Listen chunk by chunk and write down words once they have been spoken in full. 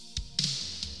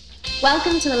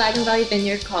Welcome to the Lagan Valley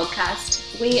Vineyard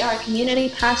podcast. We are a community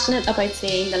passionate about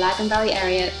seeing the Lagan Valley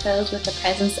area filled with the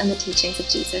presence and the teachings of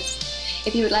Jesus.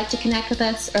 If you would like to connect with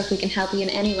us or if we can help you in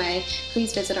any way,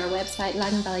 please visit our website,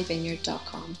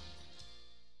 laganvalleyvineyard.com.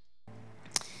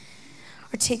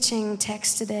 Our teaching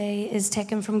text today is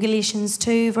taken from Galatians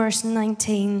 2, verse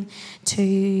 19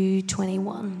 to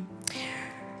 21.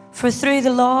 For through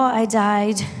the law I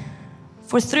died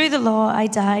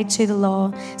to the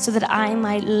law, so that I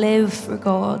might live for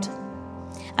God.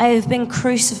 I have been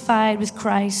crucified with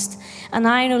Christ, and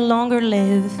I no longer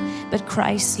live, but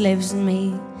Christ lives in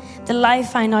me. The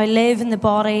life I now live in the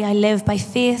body, I live by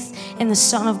faith in the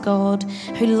Son of God,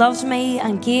 who loved me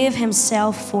and gave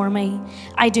himself for me.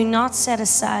 I do not set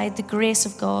aside the grace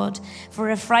of God, for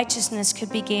if righteousness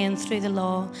could be gained through the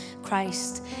law,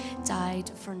 Christ died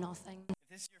for nothing. If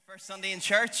this is your first Sunday in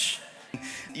church,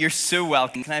 you're so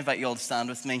welcome. Can I invite you all to stand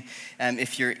with me?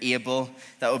 If you're able,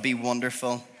 that would be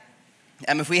wonderful.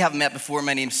 If we haven't met before,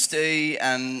 my name's Stu,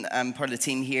 and I'm part of the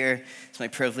team here. It's my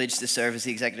privilege to serve as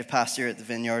the executive pastor at the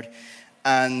Vineyard.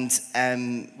 And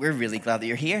we're really glad that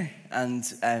you're here.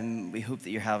 And we hope that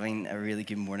you're having a really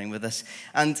good morning with us.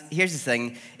 And here's the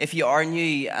thing. If you are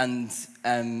new and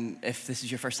if this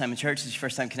is your first time in church, this is your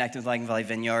first time connecting with Lagan Valley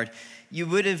Vineyard, you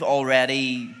would have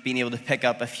already been able to pick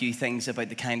up a few things about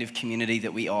the kind of community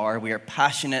that we are. We are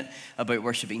passionate about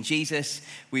worshiping Jesus.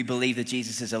 We believe that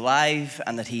Jesus is alive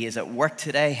and that he is at work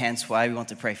today, hence why we want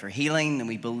to pray for healing, and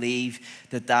we believe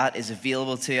that that is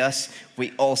available to us.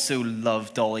 We also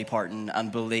love Dolly Parton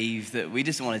and believe that we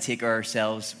just don't want to take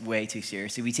ourselves way too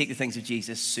seriously. We take the things of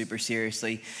Jesus super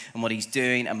seriously and what he's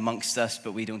doing amongst us,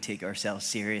 but we don't take ourselves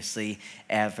seriously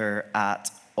ever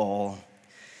at all.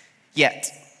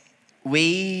 Yet,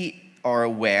 we are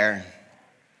aware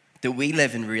that we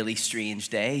live in really strange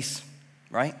days,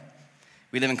 right?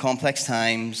 We live in complex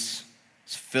times.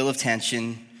 It's full of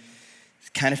tension. It's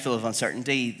kind of full of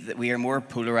uncertainty. That we are more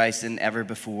polarized than ever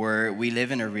before. We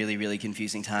live in a really, really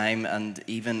confusing time and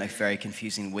even a very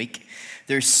confusing week.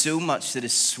 There's so much that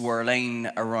is swirling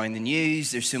around the news.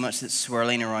 There's so much that's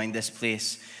swirling around this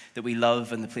place that we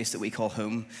love and the place that we call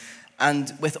home.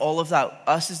 And with all of that,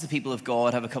 us as the people of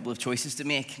God have a couple of choices to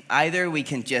make. Either we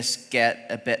can just get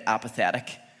a bit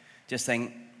apathetic, just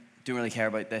think, don't really care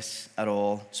about this at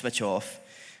all, switch off.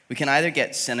 We can either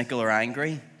get cynical or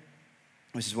angry,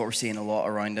 which is what we're seeing a lot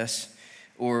around us,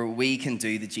 or we can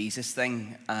do the Jesus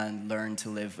thing and learn to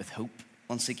live with hope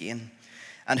once again.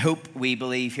 And hope, we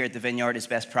believe here at the Vineyard, is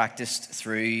best practiced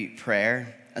through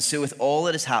prayer. And so with all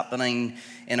that is happening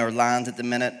in our land at the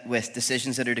minute, with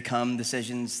decisions that are to come,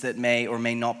 decisions that may or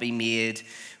may not be made,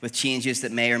 with changes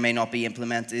that may or may not be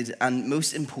implemented, and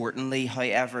most importantly,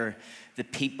 however, the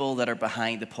people that are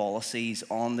behind the policies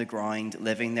on the ground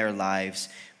living their lives,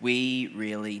 we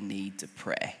really need to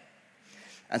pray.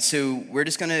 And so we're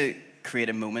just going to create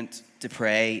a moment to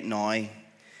pray now.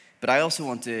 But I also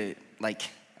want to,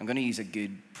 I'm going to use a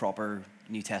good, proper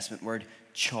New Testament word,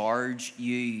 charge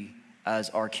you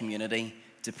as our community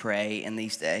to pray in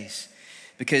these days.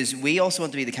 Because we also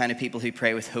want to be the kind of people who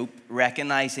pray with hope,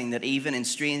 recognizing that even in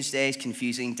strange days,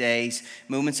 confusing days,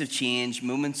 moments of change,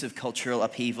 moments of cultural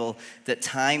upheaval, that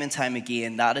time and time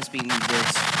again, that has been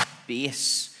the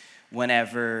space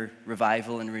whenever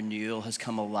revival and renewal has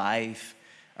come alive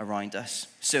around us.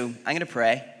 So I'm going to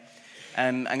pray.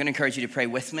 I'm going to encourage you to pray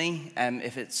with me.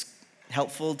 If it's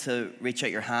helpful to reach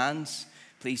out your hands,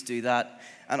 please do that.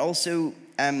 And also,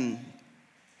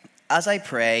 as I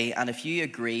pray, and if you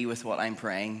agree with what I'm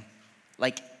praying,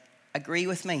 agree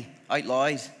with me out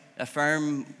loud.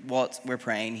 Affirm what we're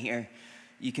praying here.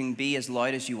 You can be as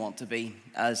loud as you want to be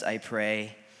as I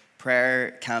pray.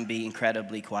 Prayer can be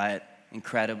incredibly quiet,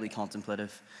 incredibly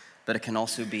contemplative, but it can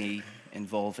also be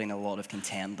involving a lot of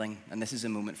contending. And this is a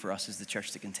moment for us as the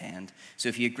church to contend. So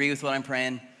if you agree with what I'm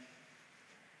praying,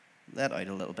 let out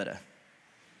a little bit of,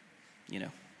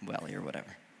 welly or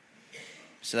whatever.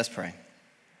 So let's pray.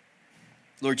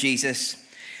 Lord Jesus,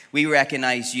 we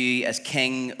recognize you as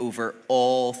King over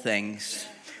all things,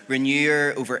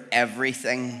 renewer over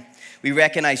everything. We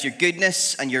recognize your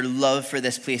goodness and your love for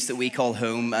this place that we call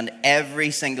home and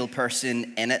every single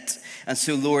person in it. And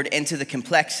so, Lord, into the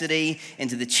complexity,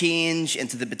 into the change,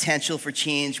 into the potential for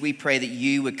change, we pray that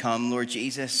you would come, Lord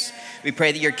Jesus. We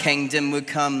pray that your kingdom would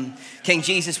come. King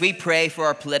Jesus, we pray for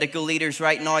our political leaders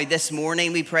right now. This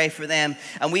morning, we pray for them.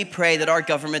 And we pray that our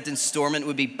government in Stormont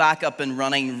would be back up and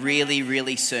running really,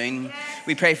 really soon.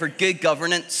 We pray for good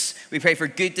governance. We pray for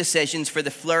good decisions, for the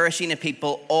flourishing of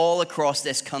people all across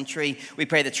this country. country. We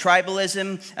pray that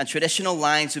tribalism and traditional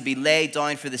lines would be laid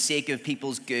down for the sake of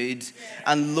people's good.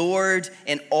 And Lord,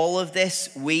 in all of this,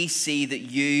 we see that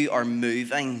you are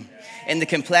moving. In the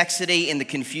complexity, in the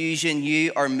confusion,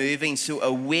 you are moving. So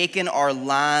awaken our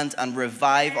land and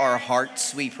revive our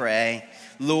hearts, we pray.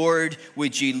 Lord,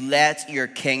 would you let your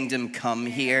kingdom come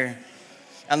here?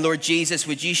 And Lord Jesus,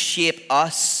 would you shape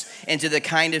us into the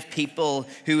kind of people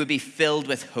who would be filled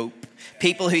with hope,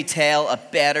 people who tell a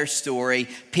better story,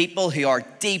 people who are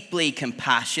deeply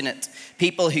compassionate,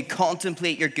 people who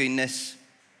contemplate your goodness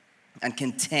and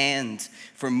contend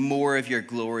for more of your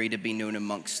glory to be known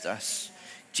amongst us.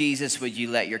 Jesus, would you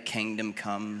let your kingdom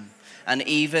come? And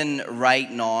even right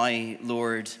now,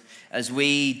 Lord, as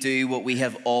we do what we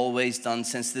have always done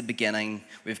since the beginning,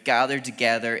 we've gathered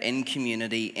together in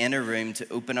community, in a room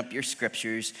to open up your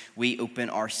scriptures. We open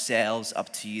ourselves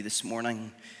up to you this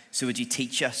morning. So would you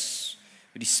teach us?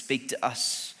 Would you speak to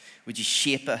us? Would you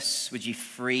shape us? Would you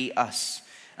free us?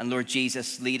 And Lord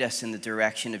Jesus, lead us in the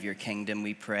direction of your kingdom,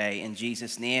 we pray. In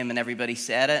Jesus' name, and everybody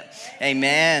said it.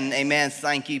 Amen. Amen.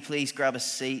 Thank you. Please grab a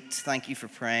seat. Thank you for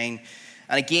praying.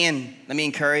 And again, let me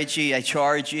encourage you, I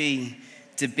charge you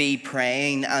to be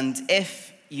praying. And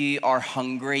if you are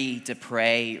hungry to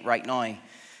pray right now,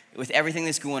 with everything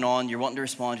that's going on, you're wanting to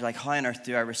respond, you're like, how on earth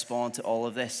do I respond to all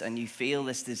of this? And you feel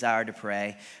this desire to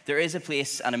pray. There is a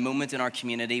place and a moment in our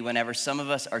community whenever some of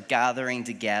us are gathering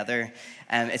together.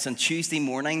 It's on Tuesday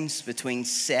mornings between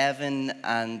 7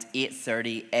 and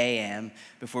 8:30 a.m.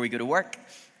 before we go to work,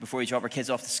 before we drop our kids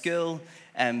off to school,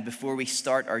 and before we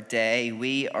start our day.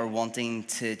 We are wanting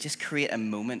to just create a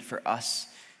moment for us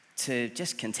to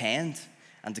just contend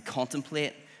and to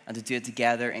contemplate and to do it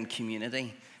together in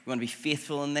community. We want to be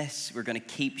faithful in this. We're going to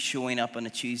keep showing up on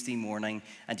a Tuesday morning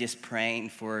and just praying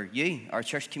for you, our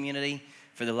church community,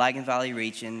 for the Lagan Valley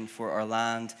region, for our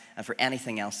land, and for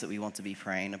anything else that we want to be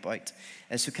praying about.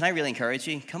 So can I really encourage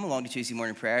you, come along to Tuesday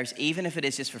morning prayers, even if it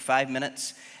is just for 5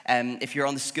 minutes. If you're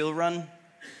on the school run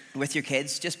with your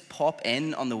kids, just pop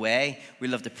in on the way. We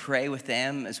love to pray with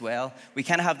them as well. We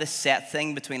kind of have this set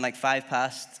thing between like 7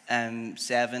 and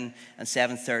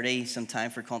 7:30, some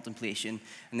time for contemplation.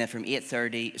 And then from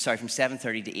 7:30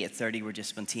 to 8:30, we're just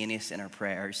spontaneous in our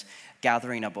prayers,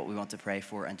 gathering up what we want to pray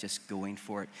for and just going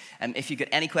for it. If you've got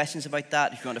any questions about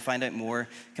that, if you want to find out more,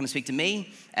 come and speak to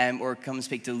me, or come and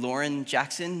speak to Lauren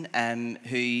Jackson,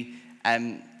 who...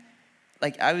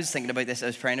 Like, I was thinking about this, I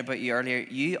was praying about you earlier.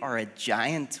 You are a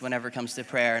giant whenever it comes to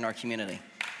prayer in our community.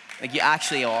 Like, you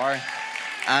actually are.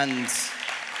 And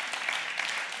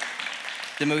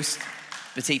the most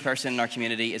petite person in our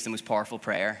community is the most powerful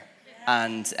prayer.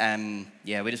 And,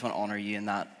 we just want to honor you in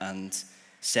that and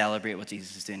celebrate what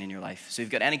Jesus is doing in your life. So if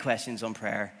you've got any questions on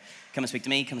prayer, come and speak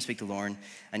to me, come and speak to Lauren,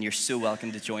 and you're so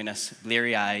welcome to join us,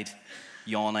 bleary-eyed,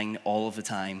 yawning all of the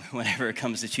time whenever it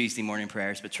comes to Tuesday morning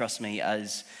prayers. But trust me,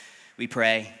 as we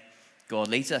pray, God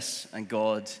leads us and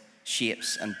God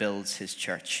shapes and builds his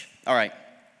church. All right,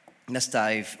 let's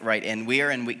dive right in. We are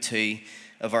in week 2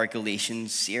 of our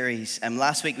Galatians series.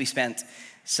 Last week we spent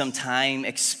some time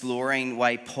exploring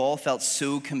why Paul felt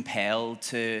so compelled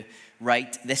to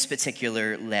write this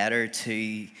particular letter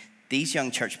to these young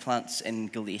church plants in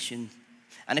Galatia.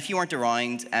 And if you weren't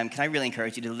around, can I really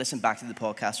encourage you to listen back to the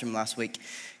podcast from last week,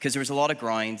 because there was a lot of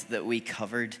ground that we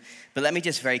covered. But let me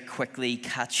just very quickly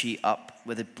catch you up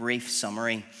with a brief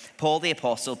summary. Paul the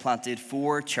Apostle planted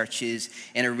 4 churches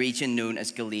in a region known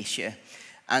as Galatia.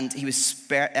 And he was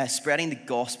spreading the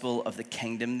gospel of the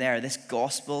kingdom there. This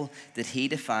gospel that he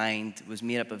defined was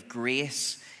made up of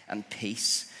grace and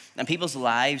peace. And people's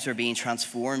lives were being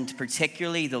transformed,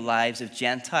 particularly the lives of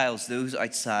Gentiles, those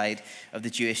outside of the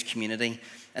Jewish community.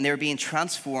 And they were being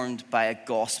transformed by a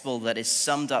gospel that is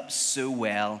summed up so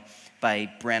well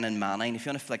by Brennan Manning. If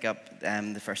you want to flick up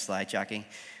the first slide, Jackie.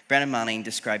 Brennan Manning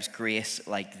describes grace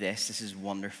like this. This is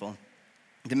wonderful.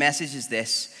 The message is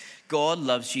this: God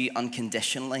loves you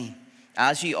unconditionally,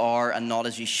 as you are and not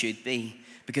as you should be,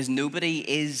 because nobody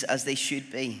is as they should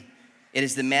be. It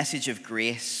is the message of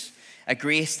grace. A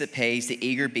grace that pays the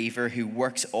eager beaver who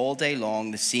works all day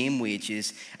long the same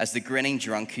wages as the grinning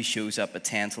drunk who shows up at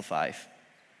 10 till 5.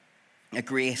 A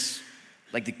grace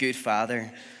like the good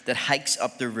father that hikes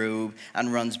up the robe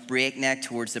and runs breakneck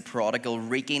towards the prodigal,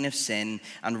 reeking of sin,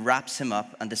 and wraps him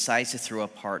up and decides to throw a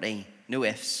party. No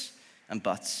ifs and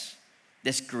buts.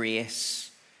 This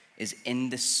grace is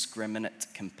indiscriminate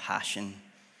compassion.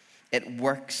 It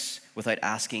works without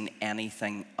asking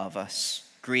anything of us.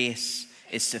 Grace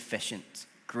is sufficient.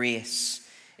 Grace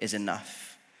is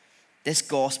enough. This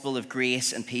gospel of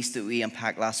grace and peace that we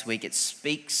unpacked last week, it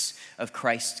speaks of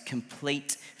Christ's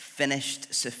complete,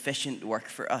 finished, sufficient work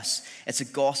for us. It's a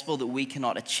gospel that we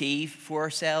cannot achieve for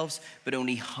ourselves, but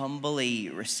only humbly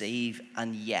receive.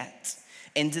 And yet,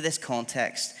 into this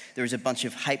context, there was a bunch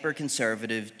of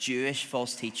hyper-conservative Jewish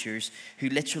false teachers who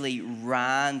literally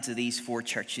ran to these 4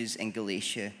 churches in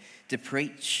Galatia to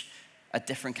preach a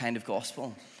different kind of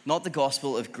gospel. Not the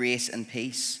gospel of grace and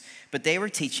peace, but they were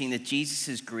teaching that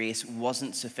Jesus' grace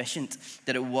wasn't sufficient,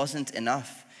 that it wasn't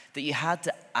enough, that you had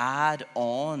to add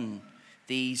on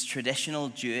these traditional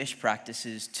Jewish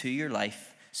practices to your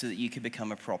life so that you could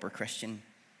become a proper Christian.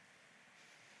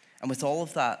 And with all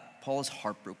of that, Paul is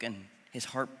heartbroken. His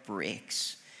heart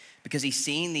breaks because he's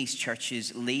seeing these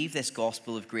churches leave this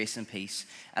gospel of grace and peace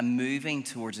and moving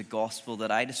towards a gospel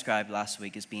that I described last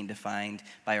week as being defined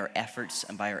by our efforts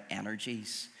and by our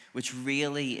energies, which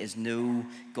really is no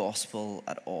gospel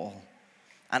at all.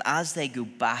 And as they go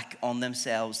back on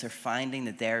themselves, they're finding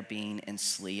that they're being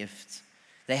enslaved.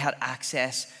 They had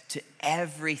access to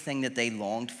everything that they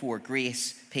longed for,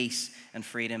 grace, peace, and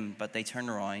freedom, but they turn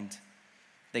around.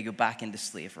 They go back into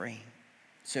slavery.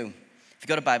 So, if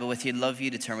you've got a Bible with you, I'd love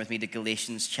you to turn with me to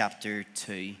Galatians chapter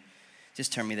 2.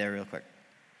 Just turn me there real quick.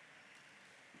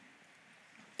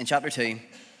 In chapter 2,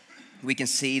 we can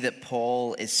see that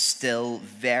Paul is still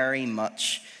very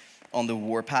much on the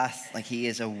warpath, like he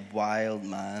is a wild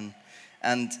man.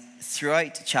 And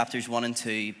throughout chapters 1 and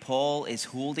 2, Paul is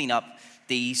holding up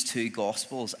these 2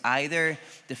 gospels, either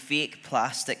the fake,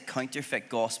 plastic, counterfeit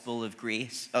gospel of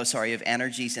of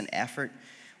energies and effort,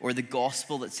 or the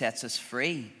gospel that sets us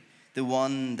free, the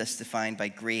one that's defined by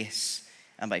grace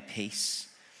and by peace.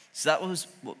 So that was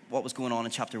what was going on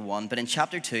in chapter 1. But in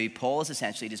chapter 2, Paul is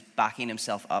essentially just backing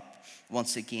himself up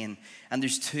once again. And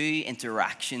there's 2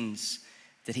 interactions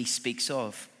that he speaks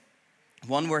of.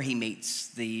 One where he meets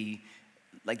the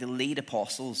lead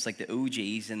apostles, like the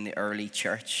OGs in the early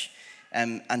church.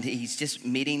 And he's just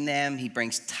meeting them. He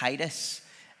brings Titus,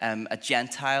 a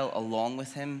Gentile, along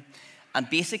with him. And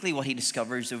basically what he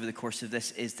discovers over the course of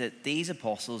this is that these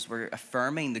apostles were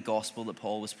affirming the gospel that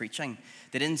Paul was preaching.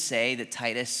 They didn't say that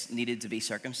Titus needed to be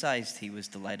circumcised. He was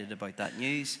delighted about that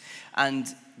news.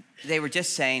 And they were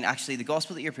just saying, actually, the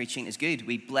gospel that you're preaching is good.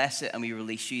 We bless it and we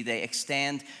release you. They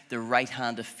extend the right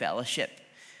hand of fellowship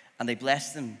and they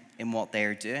bless them in what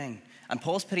they're doing. And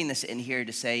Paul's putting this in here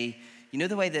to say, you know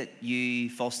the way that you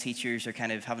false teachers are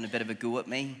kind of having a bit of a go at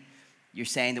me? You're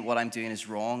saying that what I'm doing is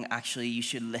wrong. Actually, you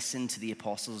should listen to the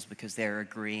apostles because they're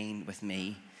agreeing with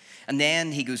me. And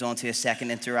then he goes on to a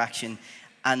second interaction,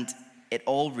 and it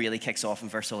all really kicks off in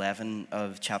verse 11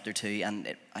 of chapter 2, and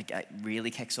it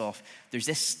really kicks off. There's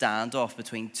this standoff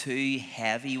between 2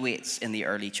 heavyweights in the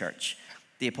early church,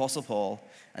 the Apostle Paul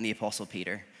and the Apostle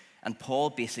Peter. And Paul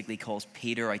basically calls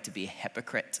Peter out to be a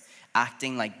hypocrite,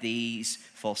 acting like these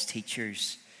false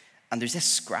teachers. And there's this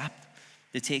scrap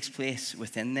that takes place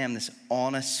within them, this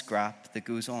honest scrap that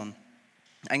goes on.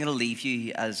 I'm going to leave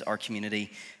you as our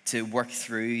community to work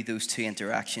through those 2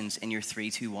 interactions in your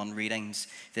 3-2-1 readings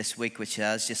this week, which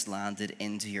has just landed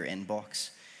into your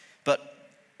inbox. But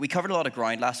we covered a lot of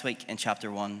ground last week in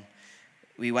chapter 1.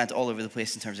 We went all over the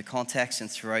place in terms of context and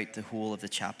throughout the whole of the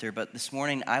chapter. But this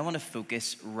morning, I want to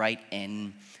focus right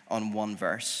in on one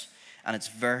verse, and it's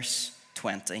verse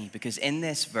 20, because in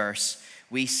this verse,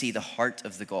 we see the heart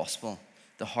of the gospel,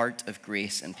 the heart of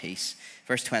grace and peace.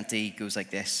 Verse 20 goes like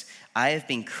this: I have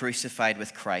been crucified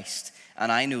with Christ,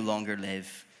 and I no longer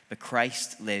live, but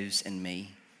Christ lives in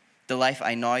me. The life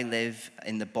I now live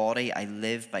in the body, I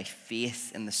live by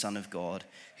faith in the Son of God,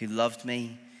 who loved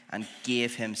me and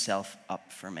gave himself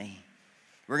up for me.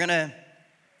 We're going to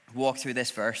walk through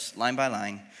this verse line by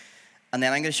line, and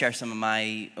then I'm going to share some of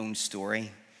my own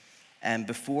story. And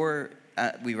before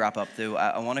we wrap up, though,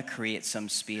 I want to create some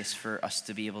space for us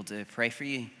to be able to pray for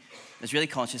you. I was really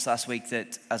conscious last week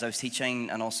that as I was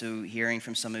teaching and also hearing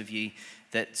from some of you,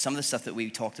 that some of the stuff that we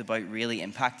talked about really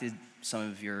impacted some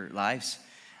of your lives.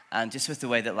 And just with the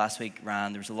way that last week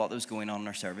ran, there was a lot that was going on in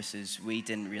our services. We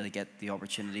didn't really get the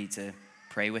opportunity to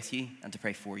pray with you and to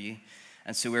pray for you.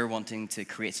 And so we're wanting to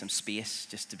create some space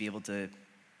just to be able to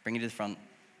bring you to the front,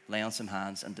 lay on some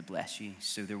hands, and to bless you.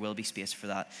 So there will be space for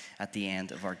that at the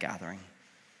end of our gathering.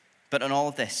 But in all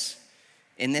of this,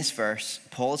 in this verse,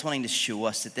 Paul is wanting to show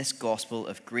us that this gospel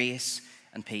of grace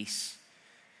and peace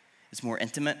is more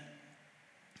intimate,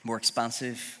 more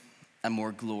expansive, and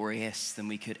more glorious than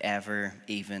we could ever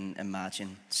even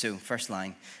imagine. So, first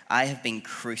line, I have been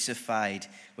crucified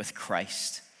with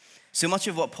Christ. So much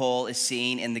of what Paul is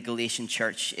seeing in the Galatian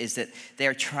church is that they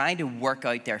are trying to work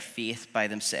out their faith by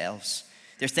themselves.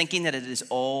 They're thinking that it is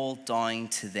all down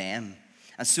to them.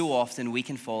 And so often we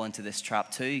can fall into this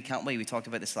trap too, can't we? We talked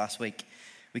about this last week.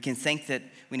 We can think that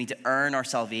we need to earn our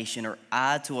salvation or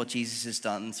add to what Jesus has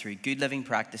done through good living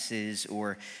practices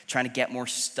or trying to get more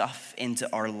stuff into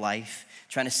our life,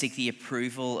 trying to seek the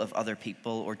approval of other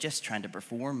people, or just trying to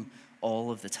perform all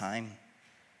of the time.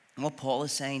 And what Paul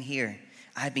is saying here,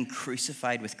 I have been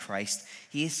crucified with Christ.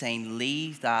 He is saying,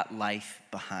 leave that life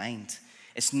behind.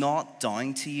 It's not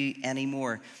down to you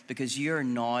anymore because you're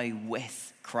now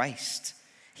with Christ.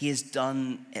 He has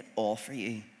done it all for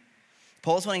you.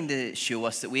 Paul's wanting to show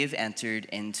us that we have entered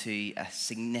into a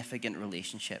significant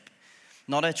relationship.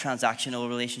 Not a transactional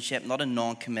relationship, not a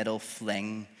non-committal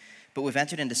fling, but we've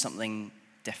entered into something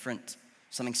different,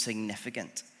 something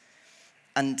significant.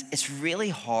 And it's really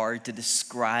hard to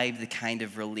describe the kind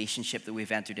of relationship that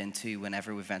we've entered into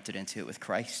whenever we've entered into it with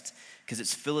Christ, because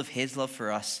it's full of his love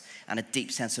for us and a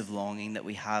deep sense of longing that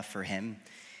we have for him.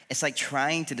 It's like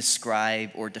trying to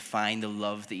describe or define the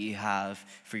love that you have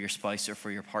for your spouse or for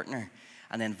your partner.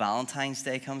 And then Valentine's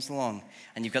Day comes along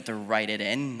and you've got to write it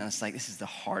in. And it's like, this is the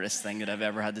hardest thing that I've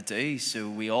ever had to do. So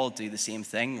we all do the same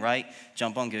thing, right?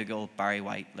 Jump on Google, Barry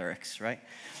White lyrics, right?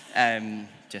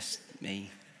 Just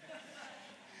me.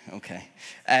 Okay.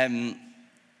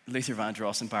 Luther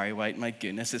Vandross and Barry White, my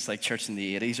goodness, it's like church in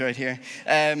the 80s right here.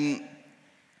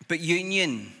 But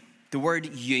union, the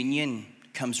word union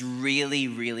comes really,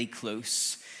 really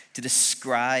close to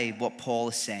describe what Paul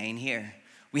is saying here.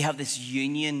 We have this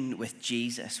union with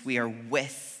Jesus. We are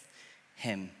with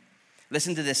him.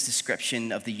 Listen to this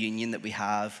description of the union that we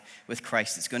have with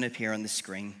Christ. It's going to appear on the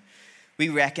screen. We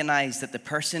recognize that the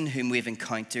person whom we've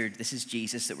encountered, this is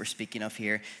Jesus that we're speaking of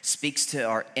here, speaks to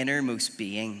our innermost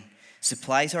being,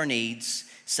 supplies our needs,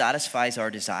 satisfies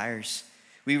our desires.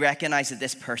 We recognize that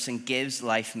this person gives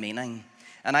life meaning.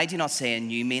 And I do not say a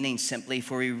new meaning simply,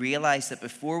 for we realize that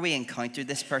before we encountered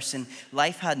this person,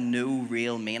 life had no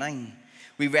real meaning.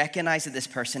 We recognize that this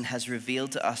person has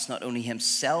revealed to us not only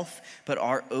himself, but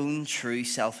our own true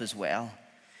self as well.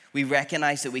 We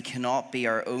recognize that we cannot be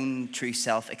our own true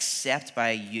self except by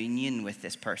a union with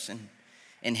this person.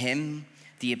 In him,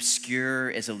 the obscure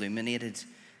is illuminated.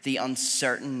 The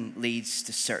uncertain leads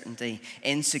to certainty.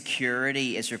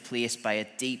 Insecurity is replaced by a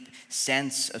deep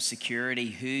sense of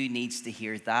security. Who needs to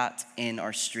hear that in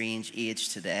our strange age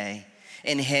today?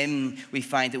 In him, we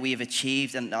find that we have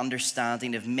achieved an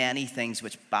understanding of many things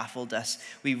which baffled us.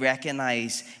 We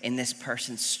recognize in this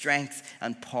person's strength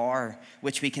and power,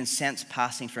 which we can sense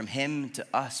passing from him to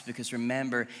us, because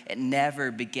remember, it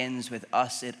never begins with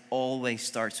us, it always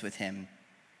starts with him.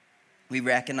 We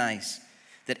recognize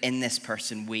that in this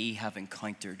person we have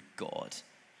encountered God.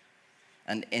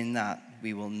 And in that,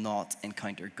 we will not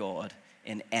encounter God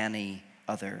in any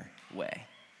other way.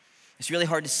 It's really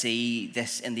hard to see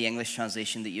this in the English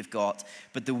translation that you've got,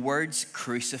 but the words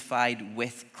crucified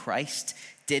with Christ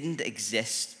didn't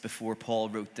exist before Paul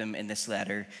wrote them in this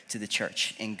letter to the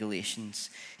church in Galatians.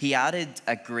 He added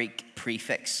a Greek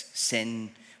prefix,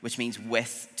 sin, which means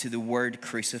with, to the word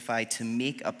crucified to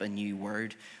make up a new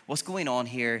word. What's going on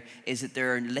here is that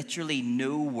there are literally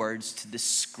no words to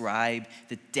describe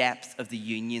the depth of the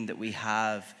union that we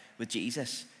have with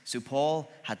Jesus. So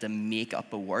Paul had to make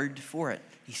up a word for it.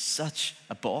 He's such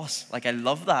a boss. Like, I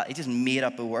love that. He just made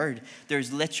up a word.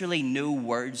 There's literally no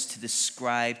words to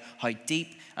describe how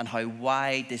deep and how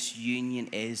wide this union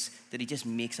is that he just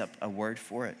makes up a word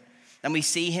for it. And we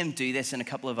see him do this in a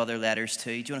couple of other letters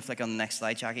too. Do you want to flick on the next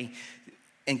slide, Jackie?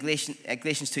 In Galatians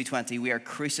 2:20, we are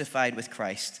crucified with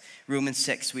Christ. Romans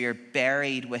 6, we are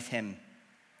buried with him.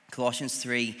 Colossians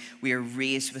 3, we are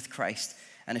raised with Christ.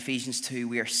 And Ephesians 2,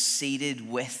 we are seated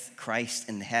with Christ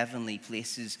in the heavenly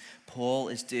places. Paul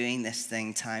is doing this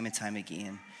thing time and time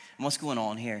again. And what's going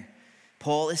on here?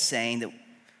 Paul is saying that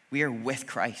we are with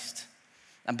Christ.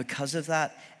 And because of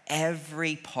that,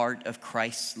 every part of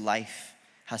Christ's life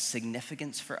has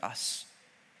significance for us.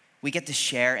 We get to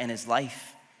share in his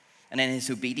life and in his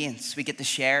obedience. We get to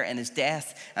share in his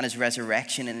death and his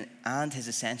resurrection and his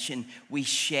ascension. We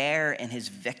share in his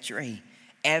victory.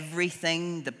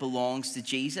 Everything that belongs to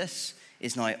Jesus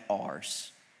is now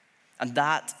ours. And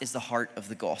that is the heart of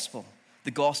the gospel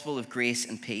of grace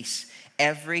and peace.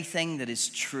 Everything that is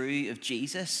true of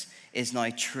Jesus is now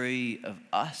true of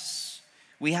us.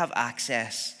 We have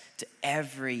access to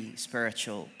every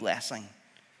spiritual blessing.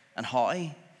 And how?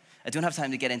 I don't have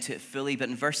time to get into it fully, but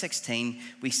in verse 16,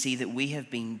 we see that we have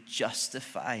been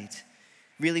justified.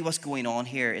 Really, what's going on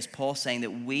here is Paul saying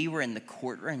that we were in the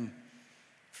courtroom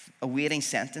awaiting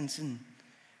sentencing,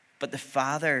 but the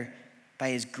Father, by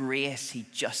his grace, he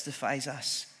justifies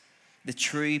us. The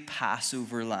true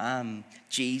Passover lamb,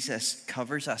 Jesus,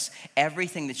 covers us.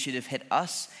 Everything that should have hit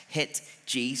us hit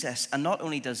Jesus. And not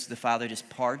only does the Father just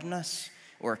pardon us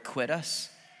or acquit us,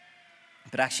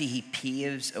 but actually he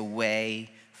paves a way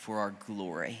for our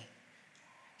glory.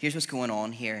 Here's what's going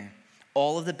on here.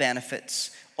 All of the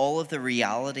benefits, all of the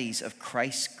realities of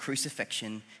Christ's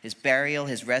crucifixion, his burial,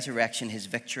 his resurrection, his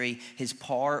victory, his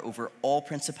power over all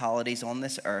principalities on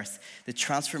this earth, the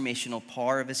transformational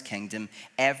power of his kingdom,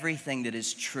 everything that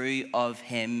is true of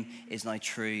him is now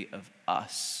true of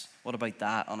us. What about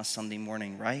that on a Sunday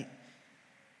morning, right?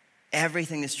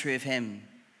 Everything that's true of him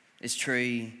is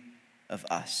true of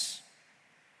us.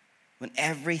 When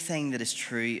everything that is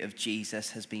true of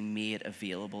Jesus has been made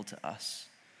available to us,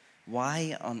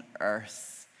 why on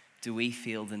earth do we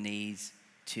feel the need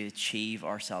to achieve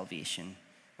our salvation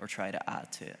or try to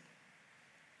add to it?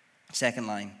 Second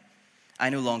line,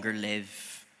 I no longer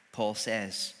live, Paul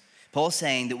says. Paul's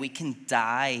saying that we can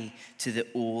die to the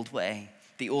old way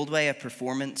of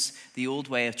performance, the old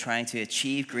way of trying to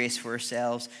achieve grace for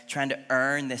ourselves, trying to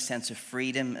earn this sense of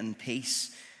freedom and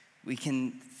peace. We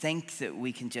can think that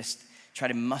we can just try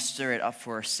to muster it up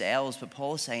for ourselves. But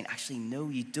Paul is saying, actually, no,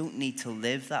 you don't need to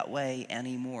live that way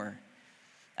anymore.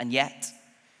 And yet,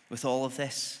 with all of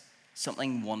this,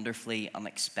 something wonderfully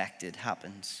unexpected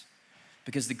happens.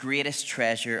 Because the greatest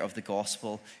treasure of the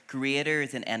gospel, greater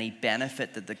than any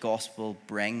benefit that the gospel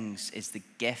brings, is the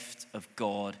gift of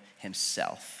God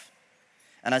himself.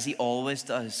 And as he always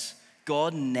does,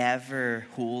 God never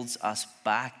holds us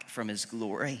back from his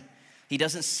glory. He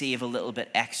doesn't save a little bit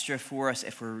extra for us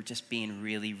if we're just being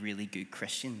really, really good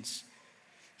Christians.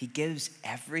 He gives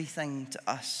everything to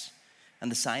us. And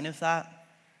the sign of that,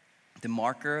 the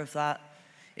marker of that,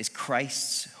 is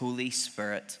Christ's Holy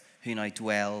Spirit who now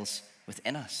dwells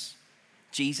within us.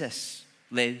 Jesus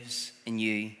lives in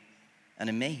you and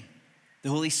in me. The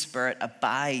Holy Spirit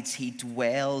abides. He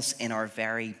dwells in our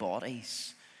very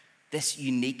bodies. This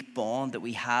unique bond that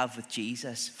we have with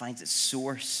Jesus finds its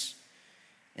source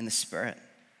in the Spirit.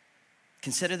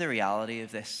 Consider the reality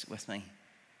of this with me,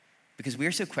 because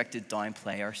we're so quick to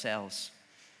downplay ourselves,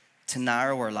 to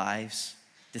narrow our lives,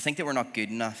 to think that we're not good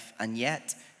enough, and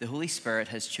yet the Holy Spirit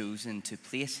has chosen to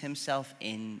place himself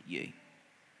in you.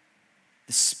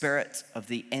 The Spirit of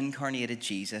the incarnated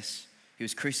Jesus, who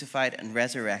was crucified and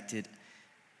resurrected,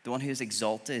 the one who is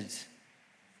exalted,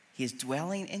 he is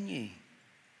dwelling in you.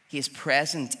 He is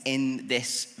present in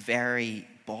this very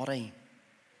body,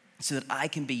 so that I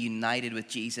can be united with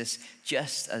Jesus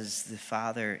just as the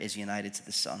Father is united to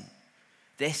the Son.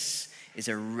 This is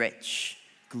a rich,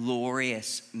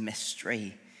 glorious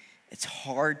mystery. It's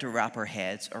hard to wrap our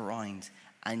heads around,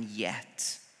 and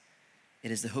yet it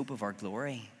is the hope of our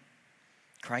glory,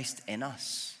 Christ in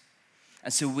us.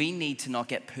 And so we need to not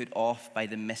get put off by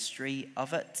the mystery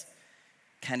of it,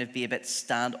 kind of be a bit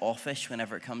standoffish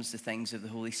whenever it comes to things of the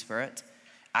Holy Spirit.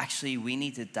 Actually, we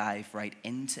need to dive right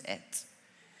into it.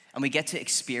 And we get to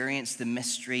experience the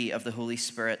mystery of the Holy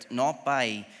Spirit, not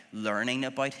by learning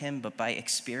about him, but by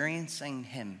experiencing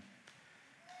him.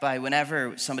 By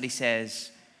whenever somebody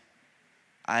says,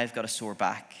 I've got a sore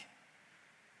back,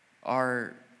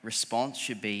 our response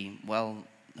should be, well,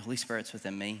 the Holy Spirit's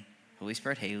within me. Holy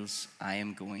Spirit heals. I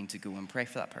am going to go and pray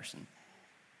for that person.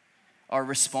 Our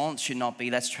response should not be,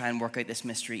 let's try and work out this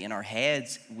mystery in our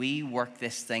heads. We work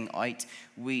this thing out.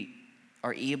 We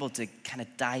are able to kind of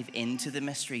dive into the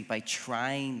mystery by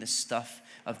trying the stuff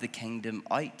of the kingdom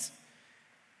out,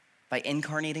 by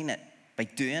incarnating it, by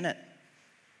doing it.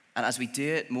 And as we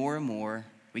do it more and more,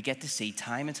 we get to see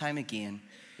time and time again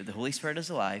that the Holy Spirit is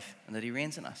alive and that he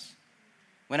reigns in us.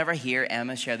 Whenever I hear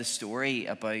Emma share the story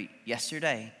about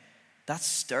yesterday, that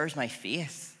stirs my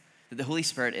faith. That the Holy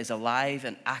Spirit is alive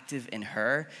and active in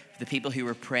her. The people who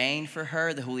were praying for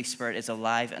her, the Holy Spirit is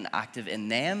alive and active in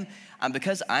them. And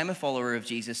because I'm a follower of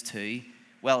Jesus too,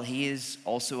 well, he is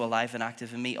also alive and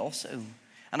active in me also.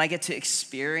 And I get to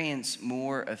experience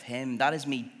more of him. That is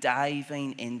me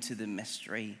diving into the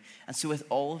mystery. And so with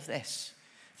all of this,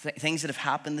 things that have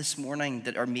happened this morning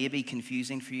that are maybe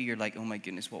confusing for you, you're like, oh my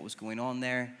goodness, what was going on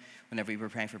there? Whenever we were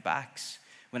praying for backs,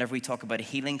 whenever we talk about a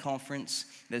healing conference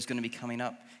that's going to be coming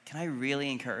up, can I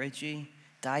really encourage you?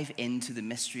 Dive into the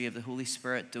mystery of the Holy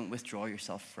Spirit. Don't withdraw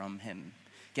yourself from him.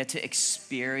 Get to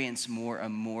experience more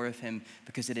and more of him,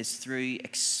 because it is through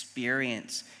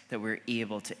experience that we're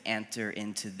able to enter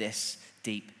into this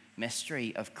deep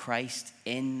mystery of Christ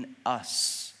in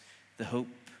us, the hope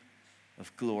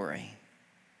of glory.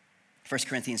 1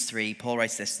 Corinthians 3, Paul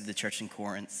writes this to the church in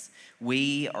Corinth.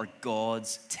 We are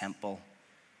God's temple.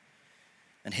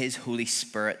 and his Holy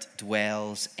Spirit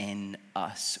dwells in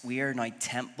us. We are now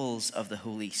temples of the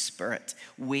Holy Spirit.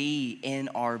 We, in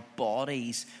our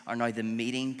bodies, are now the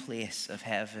meeting place of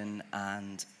heaven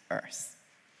and earth.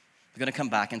 We're going to come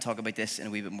back and talk about this in a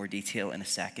wee bit more detail in a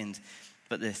second.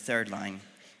 But the third line,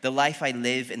 the life I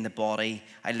live in the body,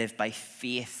 I live by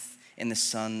faith in the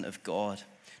Son of God.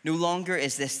 No longer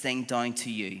is this thing down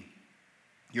to you,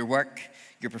 your work,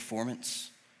 your performance.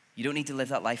 You don't need to live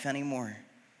that life anymore.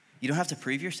 You don't have to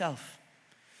prove yourself.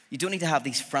 You don't need to have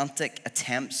these frantic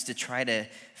attempts to try to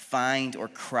find or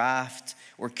craft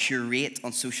or curate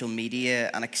on social media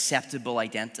an acceptable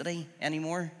identity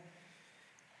anymore.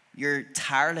 Your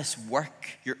tireless work,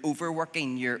 your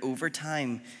overworking, your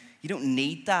overtime, you don't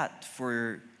need that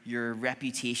for your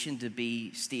reputation to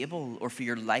be stable or for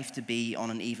your life to be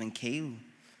on an even keel.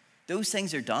 Those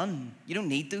things are done. You don't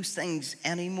need those things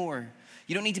anymore.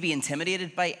 You don't need to be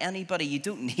intimidated by anybody. You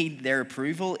don't need their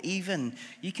approval even.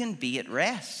 You can be at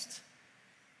rest.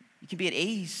 You can be at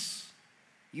ease.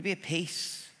 You can be at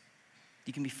peace.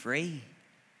 You can be free.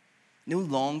 No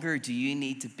longer do you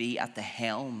need to be at the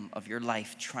helm of your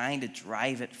life trying to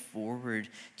drive it forward.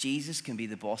 Jesus can be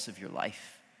the boss of your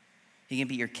life. He can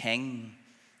be your king,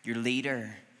 your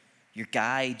leader, your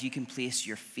guide. You can place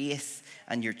your faith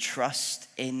and your trust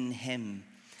in him.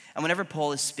 And whenever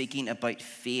Paul is speaking about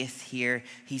faith here,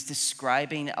 he's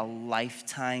describing a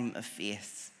lifetime of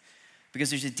faith. Because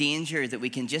there's a danger that we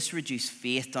can just reduce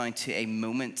faith down to a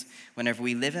moment whenever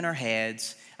we live in our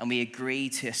heads and we agree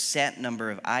to a set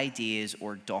number of ideas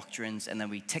or doctrines, and then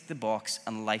we tick the box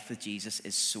and life with Jesus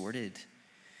is sorted.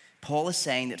 Paul is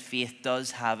saying that faith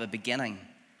does have a beginning.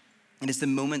 It is the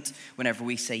moment whenever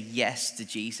we say yes to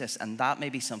Jesus, and that may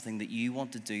be something that you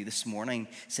want to do this morning.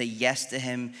 Say yes to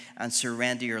him and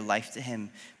surrender your life to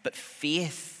him. But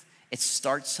faith, it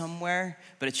starts somewhere,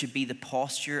 but it should be the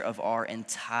posture of our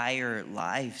entire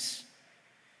lives.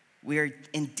 We are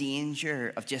in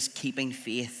danger of just keeping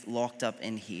faith locked up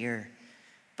in here.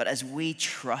 But as we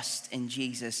trust in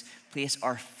Jesus, place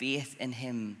our faith in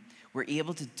him, we're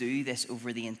able to do this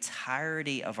over the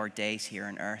entirety of our days here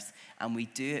on earth. And we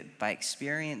do it by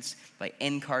experience, by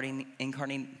incarnating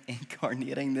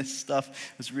this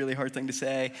stuff. It's a really hard thing to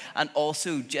say. And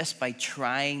also just by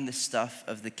trying the stuff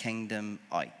of the kingdom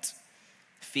out.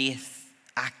 Faith,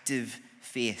 active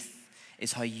faith,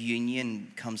 is how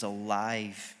union comes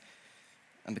alive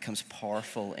and becomes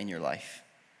powerful in your life.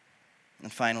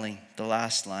 And finally, the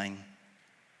last line.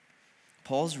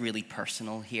 Paul's really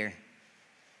personal here.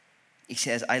 He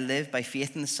says, I live by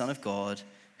faith in the Son of God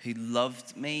who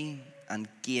loved me and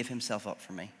gave himself up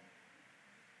for me.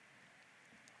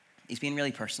 He's being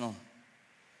really personal.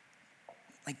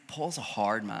 Like, Paul's a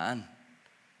hard man,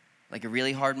 like a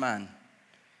really hard man.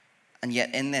 And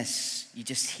yet in this, you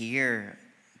just hear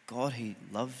God who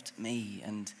loved me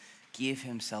and gave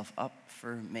himself up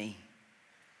for me.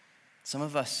 Some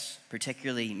of us,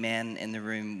 particularly men in the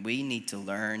room, we need to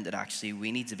learn that actually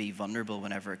we need to be vulnerable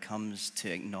whenever it comes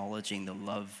to acknowledging the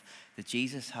love that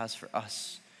Jesus has for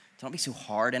us. Don't be so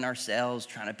hard in ourselves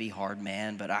trying to be hard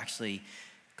men, but actually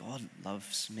God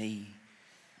loves me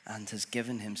and has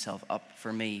given himself up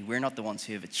for me. We're not the ones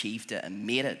who have achieved it and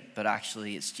made it, but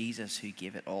actually it's Jesus who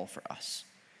gave it all for us.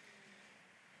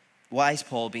 Why is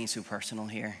Paul being so personal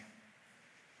here?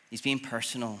 He's being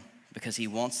personal because he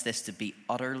wants this to be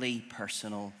utterly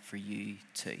personal for you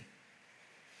too.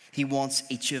 He wants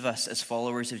each of us as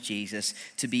followers of Jesus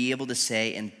to be able to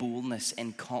say in boldness,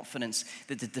 in confidence,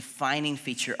 that the defining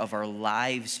feature of our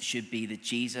lives should be that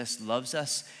Jesus loves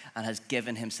us and has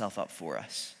given himself up for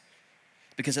us.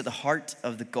 Because at the heart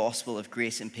of the gospel of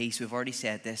grace and peace, we've already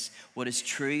said this, what is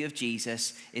true of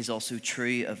Jesus is also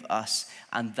true of us.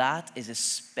 And that is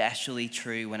especially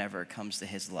true whenever it comes to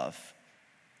his love.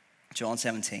 John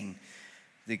 17,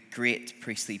 the great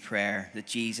priestly prayer that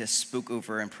Jesus spoke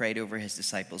over and prayed over his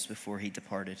disciples before he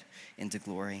departed into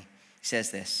glory. He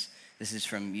says this. This is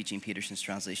from Eugene Peterson's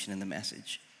translation in the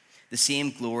Message. The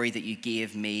same glory that you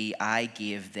gave me, I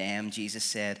gave them, Jesus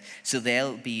said, so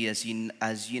they'll be as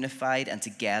unified and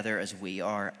together as we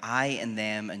are, I and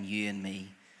them and you and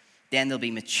me. Then they'll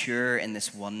be mature in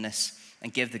this oneness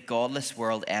and give the godless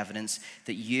world evidence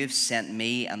that you've sent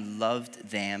me and loved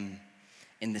them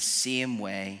in the same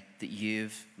way that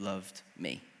you've loved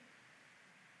me.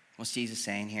 What's Jesus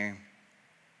saying here?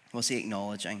 What's he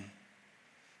acknowledging?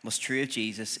 What's true of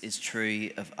Jesus is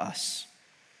true of us.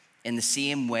 In the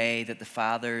same way that the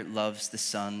Father loves the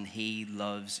Son, he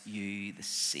loves you the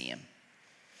same.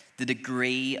 The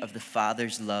degree of the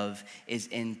Father's love is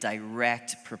in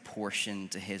direct proportion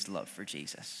to his love for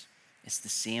Jesus. It's the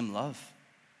same love.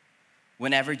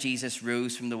 Whenever Jesus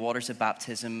rose from the waters of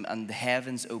baptism and the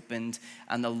heavens opened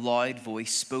and a loud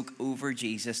voice spoke over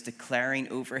Jesus, declaring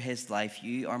over his life,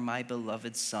 "You are my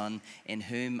beloved Son, in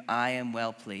whom I am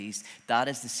well pleased," that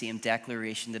is the same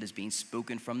declaration that is being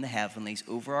spoken from the heavenlies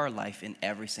over our life in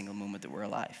every single moment that we're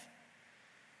alive.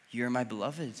 You're my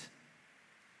beloved.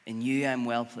 In you I'm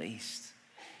well pleased.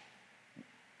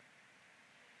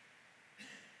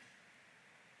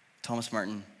 Thomas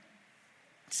Merton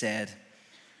said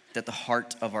that the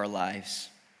heart of our lives,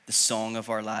 the song of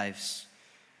our lives,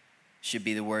 should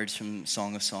be the words from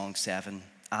Song of Songs 7.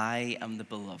 I am the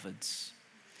beloved's,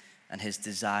 and his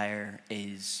desire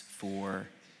is for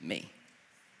me.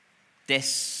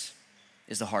 This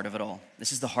is the heart of it all.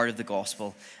 This is the heart of the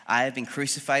gospel. I have been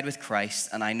crucified with Christ,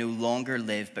 and I no longer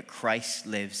live, but Christ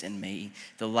lives in me.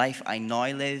 The life I now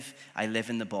live, I live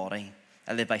in the body.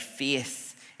 I live by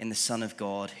faith in the Son of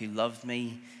God, who loved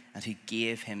me and who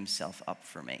gave himself up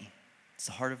for me. It's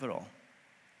the heart of it all.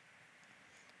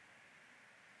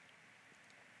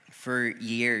 For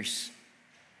years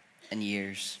and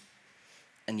years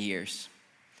and years,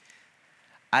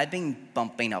 I'd been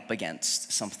bumping up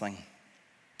against something.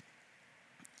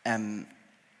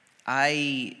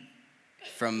 I,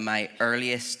 from my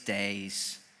earliest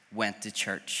days, went to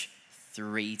church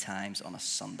 3 times on a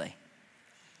Sunday.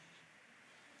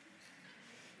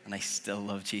 And I still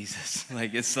love Jesus.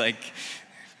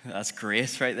 That's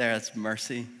grace right there. That's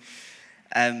mercy.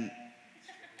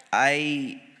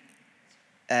 I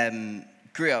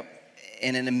grew up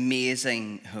in an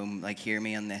amazing home, hear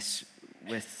me on this,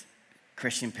 with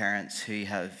Christian parents who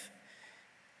have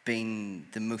been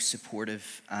the most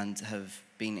supportive and have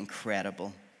been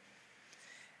incredible.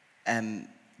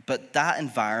 But that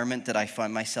environment that I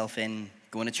found myself in,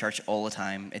 going to church all the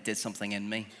time, it did something in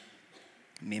me.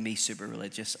 Made me super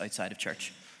religious outside of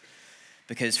church.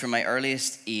 Because from my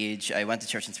earliest age, I went to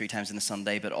church 3 times on a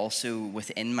Sunday, but also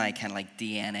within my kind of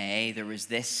DNA, there was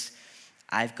this,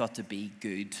 I've got to be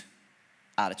good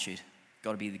attitude.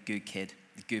 Got to be the good kid,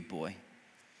 the good boy.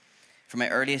 From my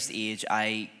earliest age,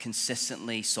 I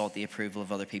consistently sought the approval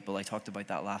of other people. I talked about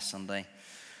that last Sunday.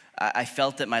 I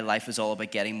felt that my life was all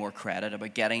about getting more credit,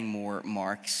 about getting more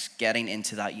marks, getting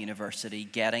into that university,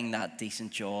 getting that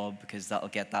decent job, because that'll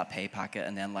get that pay packet,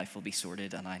 and then life will be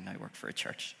sorted, and I now work for a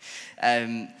church.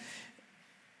 I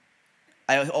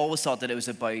always thought that it was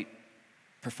about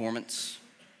performance,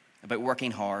 about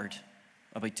working hard,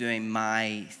 about doing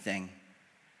my thing.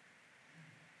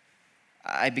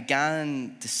 I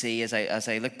began to see, as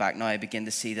I look back now, I begin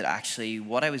to see that actually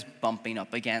what I was bumping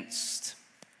up against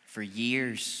for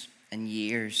years and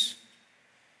years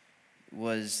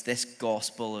was this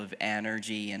gospel of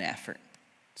energy and effort.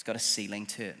 It's got a ceiling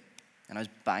to it. And I was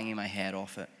banging my head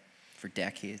off it for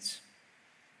decades.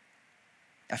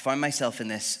 I found myself in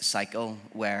this cycle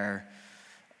where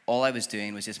all I was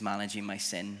doing was just managing my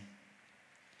sin,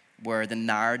 where the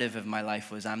narrative of my life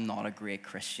was, I'm not a great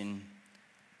Christian,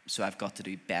 so I've got to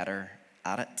do better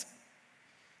at it.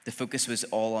 The focus was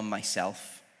all on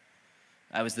myself.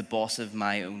 I was the boss of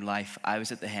my own life. I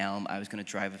was at the helm. I was going to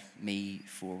drive me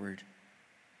forward.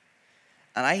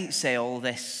 And I say all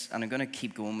this, and I'm going to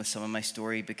keep going with some of my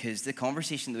story, because the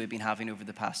conversation that we've been having over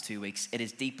the past 2 weeks, it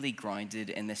is deeply grounded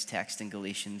in this text in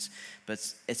Galatians, but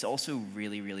it's also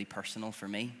really, really personal for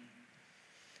me.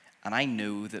 And I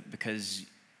know that because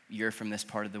you're from this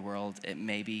part of the world, it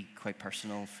may be quite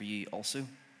personal for you also.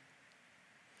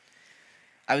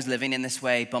 I was living in this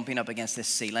way, bumping up against this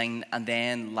ceiling, and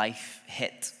then life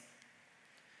hit.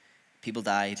 People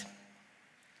died.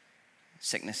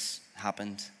 Sickness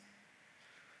happened.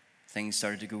 Things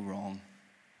started to go wrong.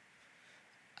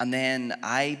 And then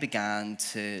I began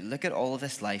to look at all of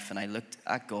this life, and I looked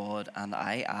at God, and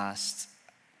I asked,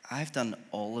 I've done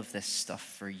all of this stuff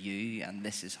for you, and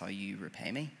this is how you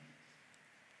repay me?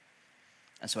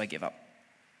 And so I gave up.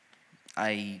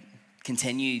 I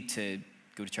continued to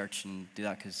go to church and do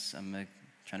that because I'm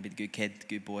trying to be the good kid, the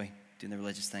good boy, doing the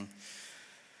religious thing.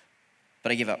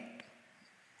 But I gave up.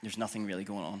 There's nothing really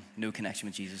going on. No connection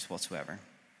with Jesus whatsoever.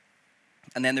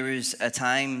 And then there was a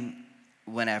time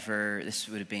whenever, this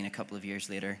would have been a couple of years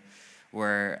later,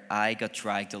 where I got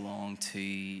dragged along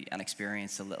to an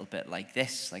experience a little bit like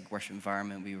this, like worship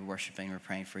environment. We were worshiping, we were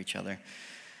praying for each other.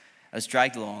 I was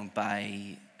dragged along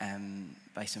by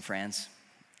some friends,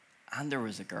 and there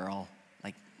was a girl.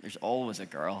 There's always a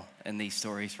girl in these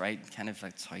stories, right? Kind of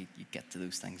that's how you get to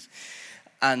those things.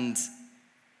 And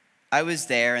I was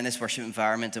there in this worship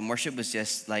environment, and worship was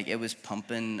just it was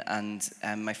pumping, and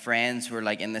my friends were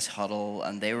in this huddle,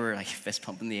 and they were fist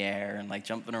pumping the air and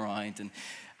jumping around,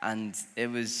 and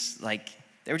it was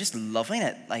they were just loving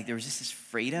it. Like there was just this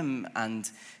freedom, and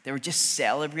they were just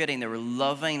celebrating. They were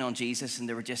loving on Jesus, and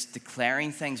they were just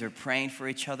declaring things. They were praying for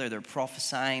each other. They were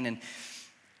prophesying,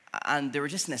 and they were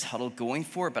just in this huddle going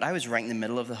for it. But I was right in the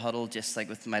middle of the huddle, just like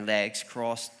with my legs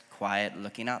crossed, quiet,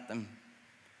 looking at them.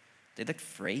 They looked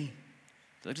free.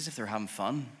 They looked as if they were having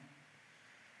fun.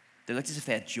 They looked as if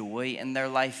they had joy in their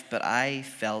life, but I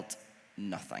felt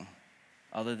nothing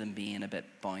other than being a bit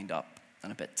bound up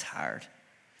and a bit tired.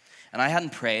 And I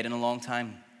hadn't prayed in a long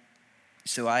time,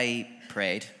 so I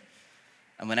prayed.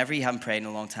 And whenever you haven't prayed in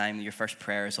a long time, your first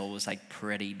prayer is always like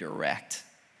pretty direct.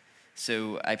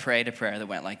 So I prayed a prayer that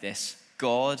went like this: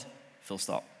 God, full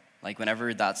stop. Like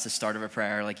whenever that's the start of a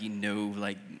prayer, like you know,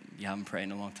 like you haven't prayed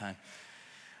in a long time.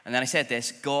 And then I said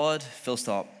this: God, full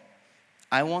stop.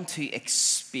 I want to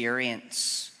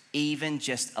experience even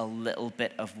just a little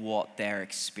bit of what they're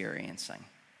experiencing.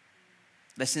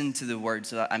 Listen to the words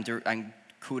that I'm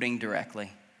quoting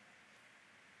directly.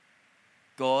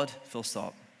 God, full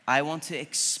stop. I want to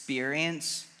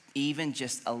experience even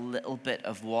just a little bit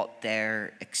of what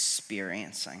they're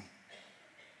experiencing.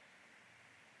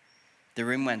 The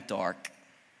room went dark.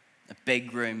 A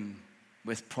big room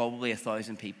with probably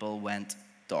 1,000 people went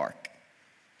dark.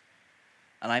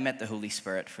 And I met the Holy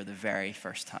Spirit for the very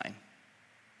first time.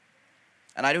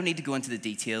 And I don't need to go into the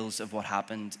details of what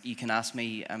happened. You can ask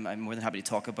me. I'm more than happy to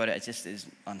talk about it. It just is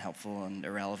unhelpful and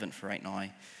irrelevant for right now.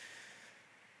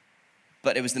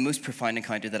 But it was the most profound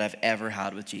encounter that I've ever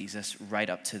had with Jesus right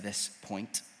up to this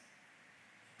point.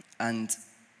 And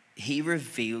he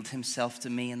revealed himself to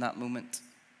me in that moment.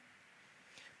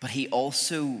 But he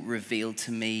also revealed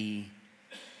to me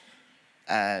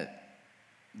a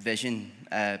vision,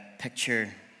 a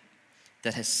picture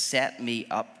that has set me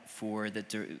up for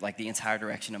the entire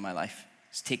direction of my life.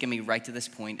 It's taken me right to this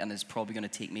point, and is probably going to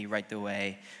take me right the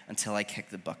way until I kick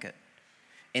the bucket.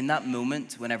 In that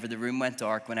moment, whenever the room went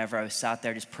dark, whenever I was sat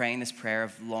there just praying this prayer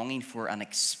of longing for an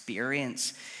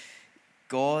experience,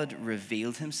 God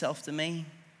revealed himself to me,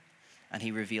 and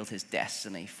he revealed his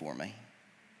destiny for me.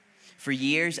 For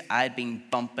years, I'd been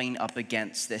bumping up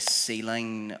against this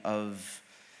ceiling of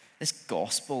this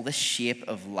gospel, this shape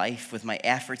of life with my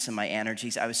efforts and my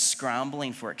energies. I was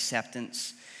scrambling for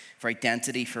acceptance, for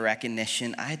identity, for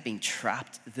recognition. I had been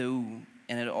trapped, though,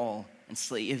 in it all,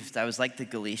 enslaved. I was like the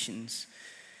Galatians.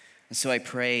 And so I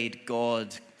prayed,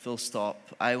 God, full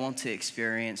stop. I want to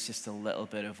experience just a little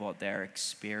bit of what they're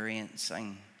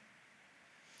experiencing.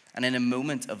 And in a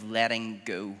moment of letting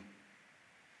go,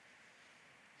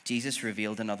 Jesus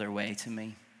revealed another way to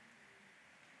me.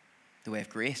 The way of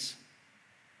grace,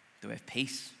 the way of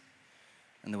peace,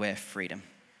 and the way of freedom.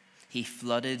 He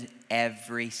flooded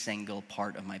every single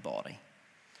part of my body,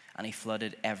 and he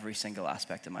flooded every single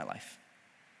aspect of my life.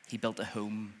 He built a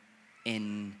home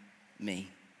in me.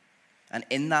 And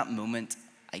in that moment,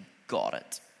 I got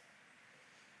it.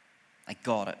 I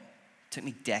got it. It took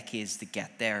me decades to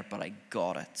get there, but I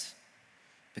got it.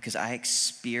 Because I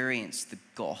experienced the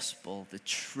gospel, the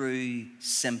true,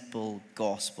 simple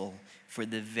gospel, for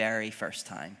the very first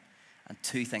time. And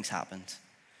two things happened.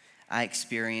 I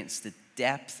experienced the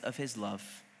depth of his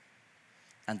love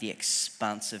and the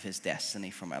expanse of his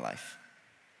destiny for my life.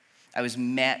 I was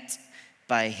met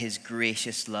by his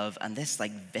gracious love, and this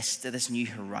vista, this new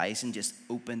horizon just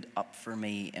opened up for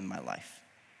me in my life.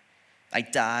 I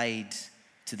died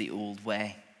to the old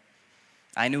way.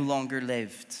 I no longer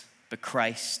lived, but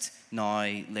Christ now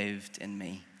lived in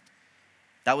me.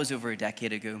 That was over a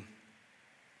decade ago.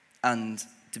 And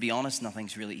to be honest,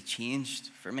 nothing's really changed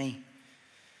for me.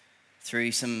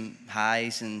 Through some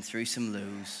highs and through some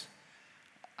lows,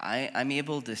 I'm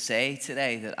able to say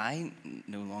today that I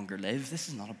no longer live. This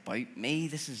is not about me.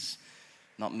 This is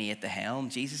not me at the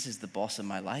helm. Jesus is the boss of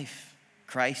my life.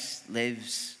 Christ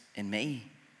lives in me.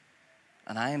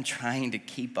 And I am trying to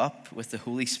keep up with the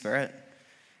Holy Spirit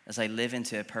as I live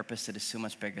into a purpose that is so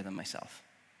much bigger than myself.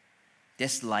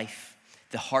 This life,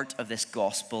 the heart of this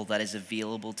gospel that is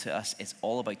available to us, is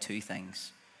all about two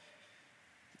things: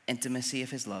 intimacy of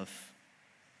his love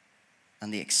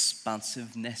and the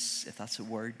expansiveness, if that's a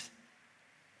word,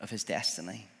 of his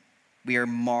destiny. We are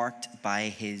marked by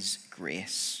his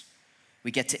grace. We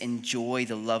get to enjoy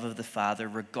the love of the Father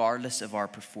regardless of our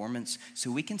performance, so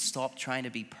we can stop trying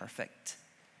to be perfect.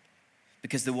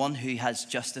 Because the one who has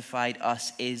justified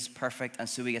us is perfect, and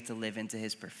so we get to live into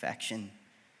his perfection.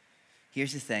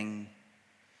 Here's the thing.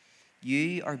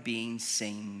 You are being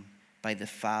seen by the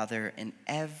Father in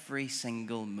every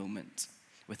single moment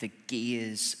with a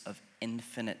gaze of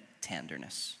infinite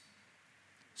tenderness.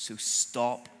 So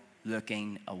stop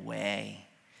looking away.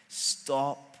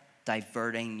 Stop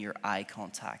diverting your eye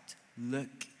contact. Look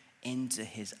into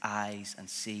his eyes and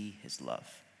see his love.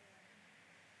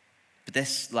 But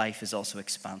this life is also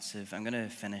expansive. I'm going to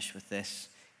finish with this.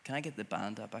 Can I get the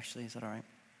band up, actually? Is that all right?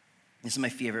 This is my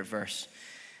favorite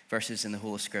verses in the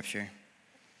whole of Scripture.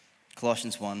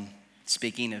 Colossians 1,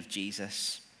 speaking of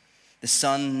Jesus. The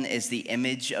Son is the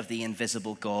image of the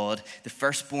invisible God, the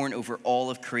firstborn over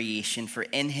all of creation. For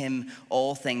in him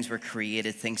all things were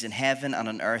created, things in heaven and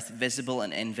on earth, visible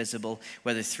and invisible,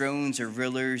 whether thrones or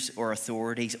rulers or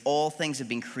authorities. All things have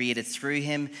been created through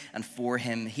him and for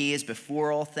him. He is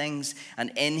before all things,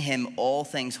 and in him all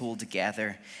things hold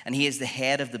together. And he is the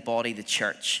head of the body, the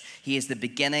church. He is the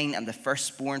beginning and the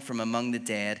firstborn from among the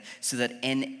dead, so that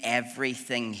in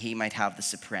everything he might have the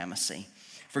supremacy.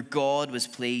 For God was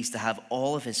pleased to have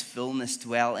all of his fullness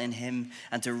dwell in him,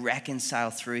 and to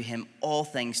reconcile through him all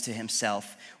things to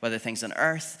himself, whether things on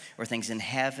earth or things in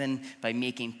heaven, by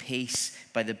making peace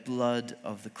by the blood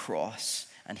of the cross.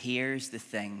 And here's the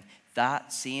thing,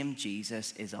 that same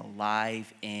Jesus is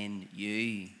alive in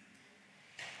you.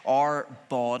 Our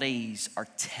bodies are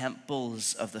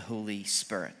temples of the Holy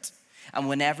Spirit. And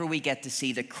whenever we get to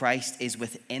see that Christ is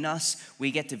within us,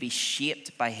 we get to be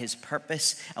shaped by his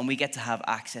purpose, and we get to have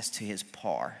access to his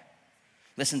power.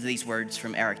 Listen to these words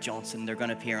from Eric Johnson. They're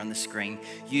going to appear on the screen.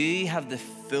 You have the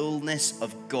fullness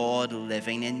of God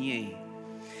living in you.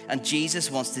 And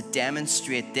Jesus wants to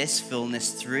demonstrate this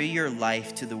fullness through your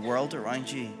life to the world around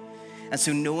you. And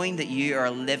so knowing that you are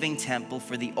a living temple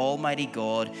for the Almighty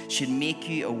God should make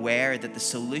you aware that the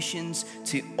solutions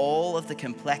to all of the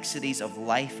complexities of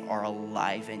life are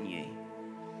alive in you.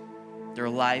 They're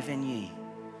alive in you.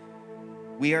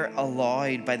 We are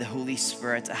allowed by the Holy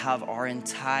Spirit to have our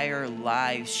entire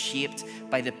lives shaped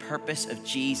by the purpose of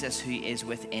Jesus who is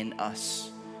within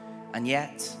us. And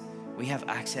yet, we have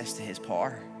access to his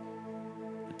power.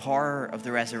 The power of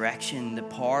the resurrection, the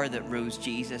power that rose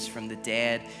Jesus from the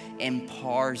dead,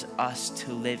 empowers us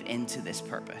to live into this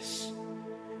purpose.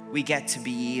 We get to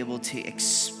be able to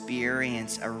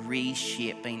experience a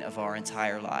reshaping of our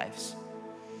entire lives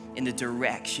in the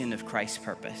direction of Christ's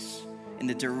purpose, in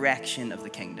the direction of the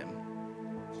kingdom.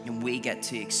 And we get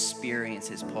to experience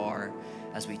his power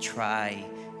as we try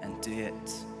and do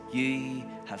it. You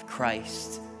have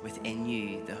Christ within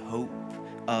you, the hope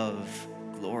of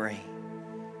glory.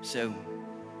 So,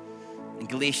 in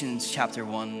Galatians chapter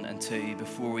 1 and 2,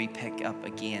 before we pick up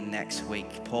again next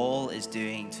week, Paul is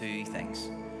doing two things.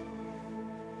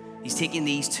 He's taking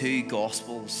these two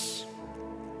gospels,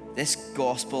 this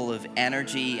gospel of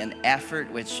energy and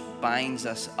effort, which binds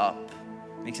us up,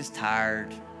 makes us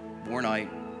tired, worn out,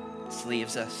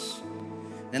 slaves us.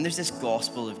 Then there's this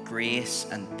gospel of grace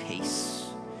and peace,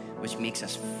 which makes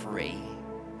us free,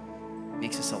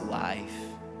 makes us alive,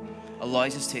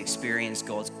 allows us to experience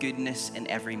God's goodness in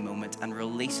every moment, and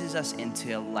releases us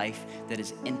into a life that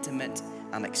is intimate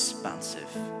and expansive.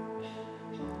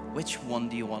 Which one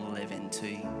do you want to live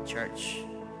into, church?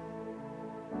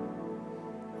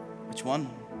 Which one?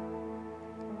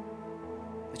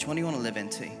 Which one do you want to live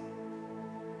into?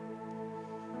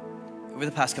 Over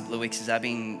the past couple of weeks, as I've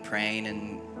been praying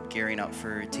and gearing up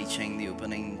for teaching the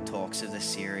opening talks of this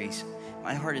series,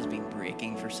 my heart has been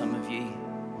breaking for some of you.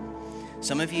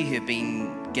 Some of you who have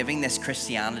been giving this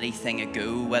Christianity thing a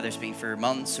go, whether it's been for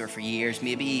months or for years,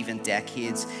 maybe even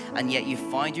decades, and yet you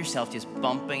find yourself just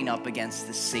bumping up against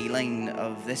the ceiling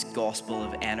of this gospel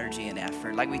of energy and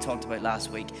effort. Like we talked about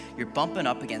last week, you're bumping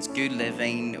up against good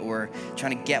living or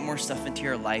trying to get more stuff into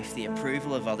your life, the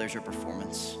approval of others or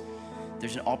performance.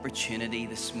 There's an opportunity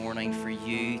this morning for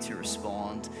you to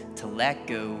respond, to let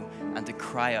go, and to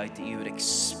cry out that you would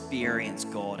experience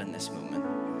God in this moment,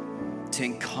 to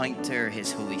encounter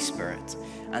his Holy Spirit,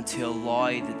 and to allow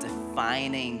the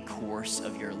defining course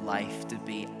of your life to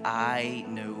be, I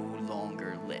no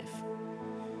longer live,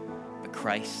 but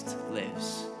Christ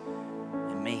lives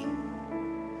in me.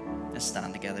 Let's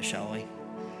stand together, shall we?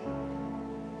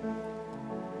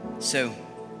 So,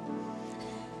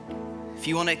 if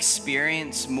you want to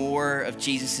experience more of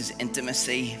Jesus'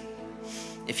 intimacy,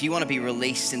 if you want to be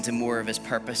released into more of his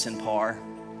purpose and power,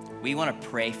 we want to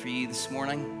pray for you this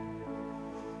morning.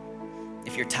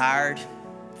 If you're tired,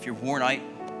 if you're worn out,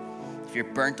 if you're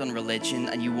burnt on religion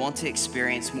and you want to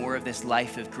experience more of this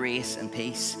life of grace and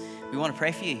peace, we want to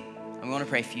pray for you. And we want to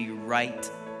pray for you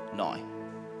right now.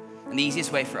 And the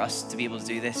easiest way for us to be able to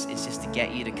do this is just to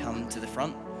get you to come to the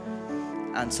front.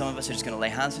 And some of us are just going to lay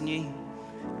hands on you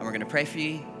and we're going to pray for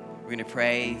you. We're going to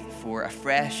pray for a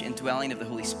fresh indwelling of the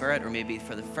Holy Spirit, or maybe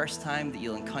for the first time that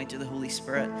you'll encounter the Holy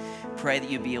Spirit. Pray that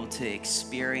you'll be able to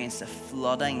experience a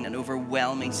flooding, an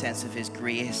overwhelming sense of his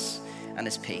grace and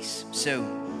his peace. So,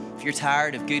 if you're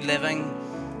tired of good living,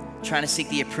 trying to seek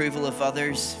the approval of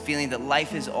others, feeling that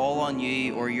life is all on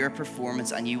you or your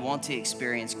performance, and you want to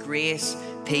experience grace,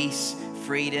 peace,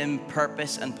 freedom,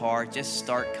 purpose, and power, just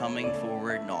start coming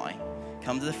forward now.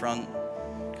 Come to the front.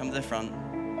 Come to the front.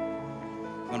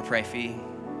 I want to pray for you.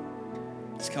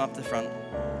 Just come up to the front.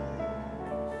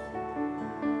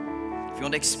 If you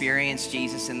want to experience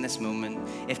Jesus in this moment,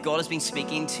 if God has been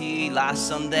speaking to you last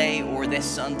Sunday or this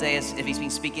Sunday, if he's been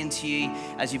speaking to you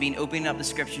as you've been opening up the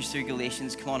scriptures through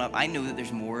Galatians, come on up. I know that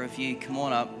there's more of you. Come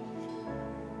on up.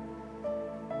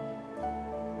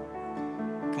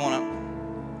 Come on up.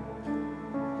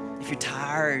 If you're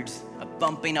tired of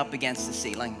bumping up against the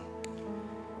ceiling,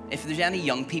 if there's any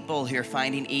young people who are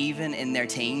finding even in their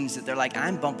teens that they're like,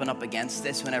 I'm bumping up against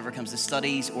this whenever it comes to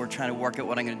studies or trying to work out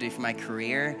what I'm going to do for my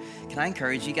career, can I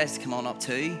encourage you guys to come on up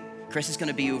too? Chris is going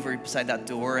to be over beside that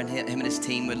door, and him and his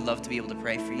team would love to be able to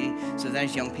pray for you. So if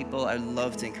there's young people, I would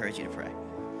love to encourage you to pray.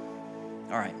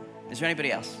 All right. Is there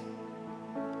anybody else?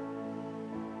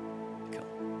 Cool.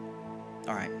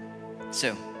 All right.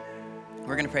 So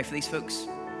we're going to pray for these folks.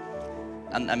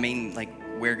 And I mean, like,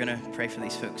 we're going to pray for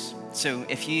these folks. So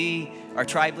if you are a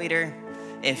tribe leader,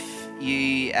 if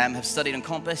you have studied on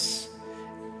Compass,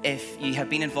 if you have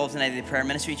been involved in any of the prayer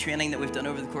ministry training that we've done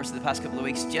over the course of the past couple of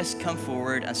weeks, just come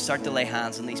forward and start to lay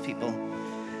hands on these people.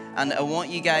 And I want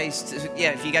you guys to,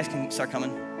 if you guys can start coming.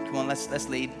 Come on, let's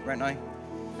lead right now.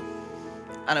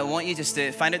 And I want you just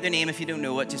to find out their name if you don't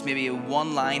know it, just maybe a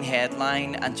one-line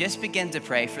headline, and just begin to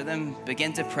pray for them.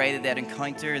 Begin to pray that they'd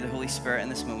encounter the Holy Spirit in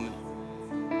this moment.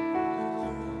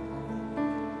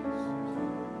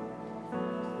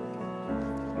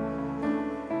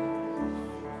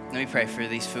 Let me pray for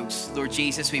these folks. Lord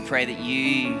Jesus, we pray that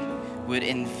you would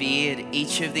invade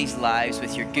each of these lives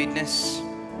with your goodness,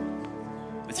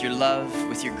 with your love,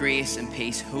 with your grace and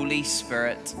peace. Holy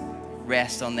Spirit,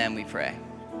 rest on them, we pray.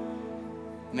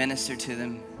 Minister to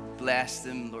them. Bless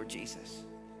them, Lord Jesus.